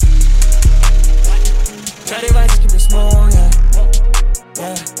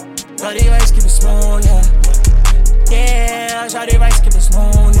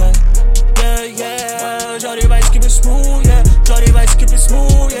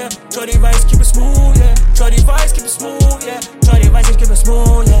smooth, yeah. Shorty vibes keep it smooth, yeah. Shorty vibes keep it smooth, yeah. Shorty vibes keep it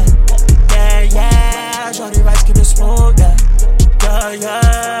smooth, yeah. Yeah, yeah. Shorty vibes keep it smooth, yeah. Yeah,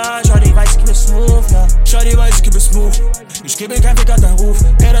 yeah. Shorty vibes keep it smooth, yeah. Shorty vibes keep it smooth. Ich gebe kein Fick an dein Ruf.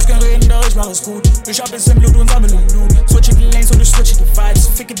 Das kann reden, doch ich mach es gut. Ich hab es im Blut und sammle Loot. Switche die Lanes und ich switche die Vibes.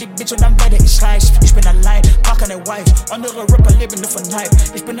 Ficke die Bitch und dann werde ich reich. Ich bin allein, mach keine Wife. Andere Rapper leben nur von Hype.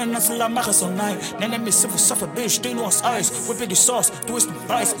 Ich bin ein Hustler, mach es so nein. Nenne mich Silver Surfer, Bitch, steh nur aus Eis. Whippe die Sauce, du isst mit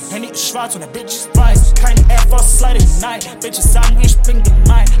Weiß. Handy ist schwarz und der Bitch ist weiß. Keine Air Force, slide nein. Bitches sagen, ich bin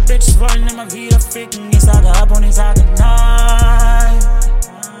gemein. Bitches wollen immer wieder ficken. Ich sage ab und ich sage nein.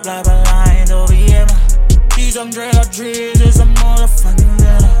 Bleib allein, so wie immer. These umbrella trees is a motherfucking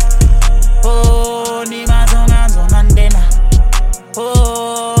winner. Oh, niemals umgangen, sondern Dinner.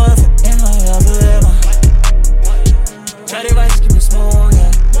 Oh, für immer, ja, für immer. Shorty vibes keep it smooth,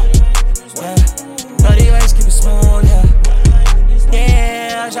 yeah. Yeah. Shorty vibes keep it smooth, yeah.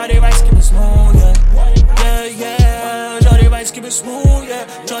 Yeah, shorty vibes keep it smooth, yeah. Yeah, yeah. Shorty vibes keep it smooth,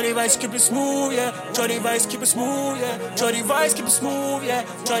 yeah. Shorty vibes keep it smooth, yeah. Shorty vibes keep it smooth, yeah. Shorty vibes keep it smooth, yeah.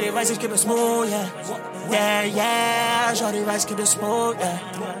 Shorty vibes keep it smooth, yeah. Yeah, yeah, shorty vibes keep it smooth, yeah.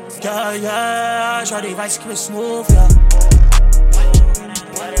 Yeah, yeah, shorty vibes keep it smooth, yeah.